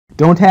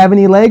Don't have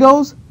any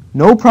Legos?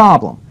 No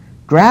problem.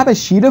 Grab a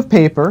sheet of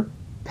paper,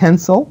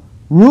 pencil,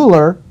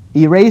 ruler,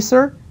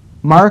 eraser,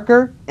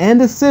 marker,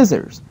 and a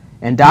scissors,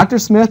 and Dr.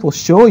 Smith will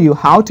show you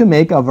how to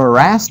make a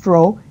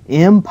Verrastro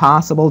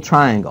Impossible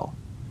triangle.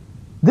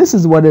 This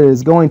is what it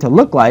is going to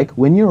look like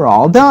when you're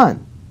all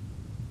done.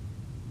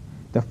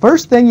 The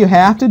first thing you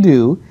have to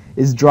do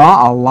is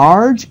draw a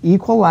large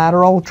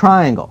equilateral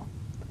triangle,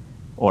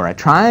 or a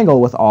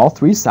triangle with all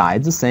three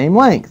sides the same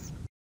length.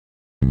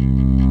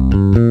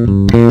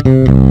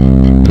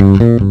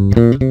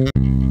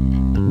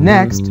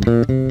 Next,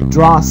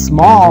 draw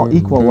small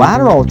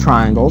equilateral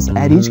triangles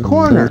at each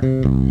corner.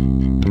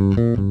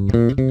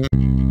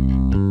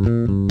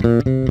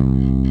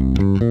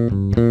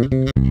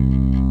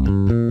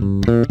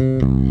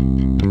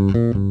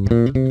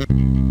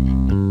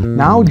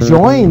 Now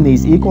join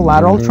these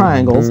equilateral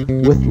triangles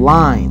with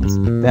lines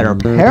that are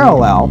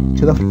parallel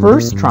to the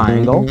first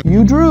triangle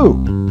you drew.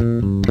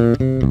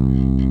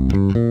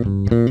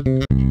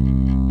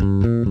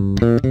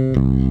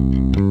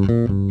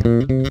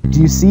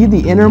 Do you see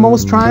the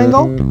innermost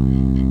triangle?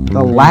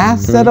 The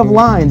last set of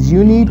lines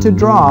you need to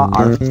draw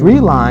are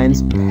three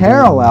lines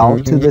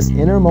parallel to this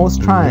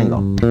innermost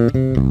triangle.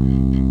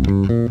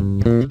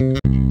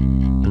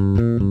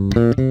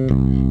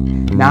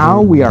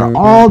 Now we are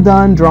all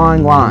done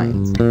drawing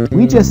lines.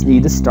 We just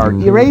need to start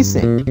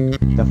erasing.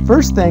 The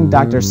first thing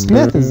Dr.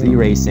 Smith is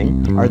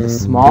erasing are the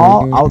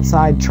small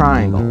outside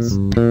triangles.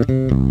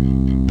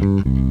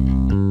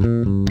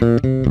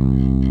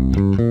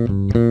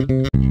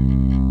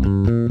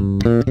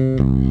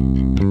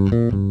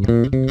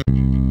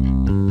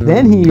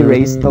 Then he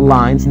erased the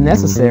lines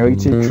necessary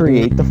to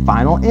create the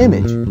final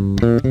image.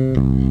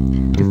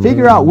 To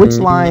figure out which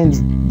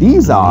lines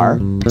these are,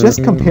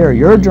 just compare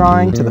your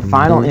drawing to the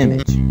final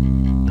image.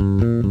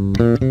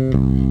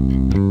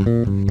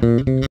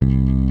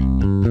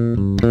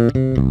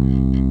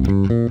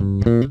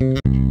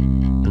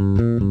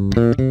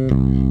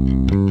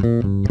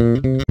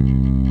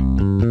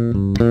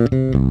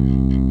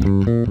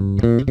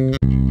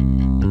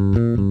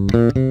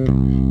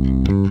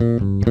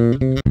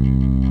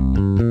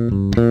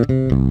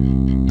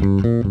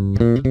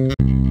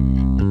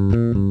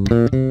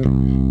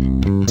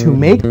 To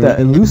make the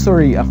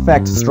illusory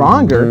effect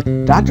stronger,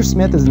 Dr.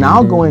 Smith is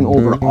now going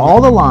over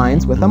all the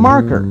lines with a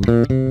marker.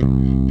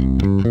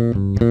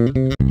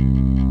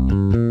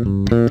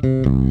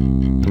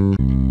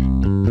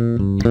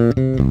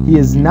 He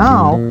is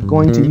now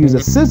going to use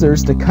a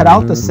scissors to cut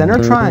out the center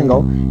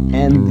triangle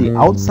and the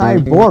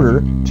outside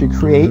border to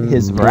create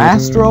his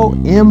Verrastro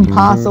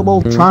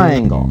Impossible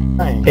triangle.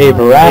 A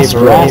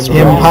Verrastro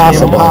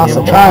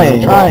Impossible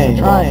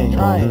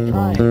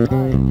triangle.